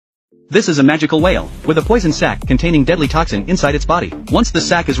This is a magical whale, with a poison sac containing deadly toxin inside its body. Once the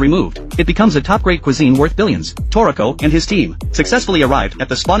sac is removed, it becomes a top-grade cuisine worth billions. Toriko and his team successfully arrived at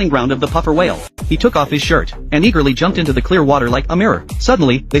the spawning ground of the puffer whale. He took off his shirt, and eagerly jumped into the clear water like a mirror.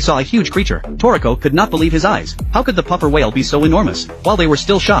 Suddenly, they saw a huge creature. Toriko could not believe his eyes. How could the puffer whale be so enormous? While they were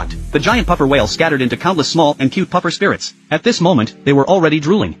still shocked, the giant puffer whale scattered into countless small and cute puffer spirits. At this moment, they were already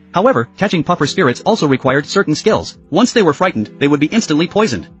drooling. However, catching puffer spirits also required certain skills. Once they were frightened, they would be instantly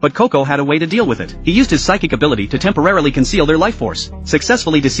poisoned. But Coco had a way to deal with it. He used his psychic ability to temporarily conceal their life force,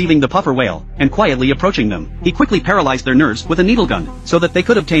 successfully deceiving the puffer whale, and quietly approaching them. He quickly paralyzed their nerves with a needle gun, so that they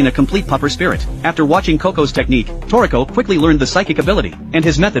could obtain a complete puffer spirit. After watching Coco's technique, Toriko quickly learned the psychic ability, and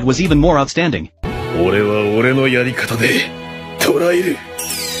his method was even more outstanding. 俺は俺のやり方で捕らえる。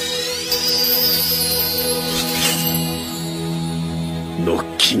ノ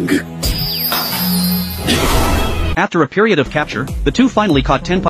ッキング。 After a period of capture, the two finally caught 10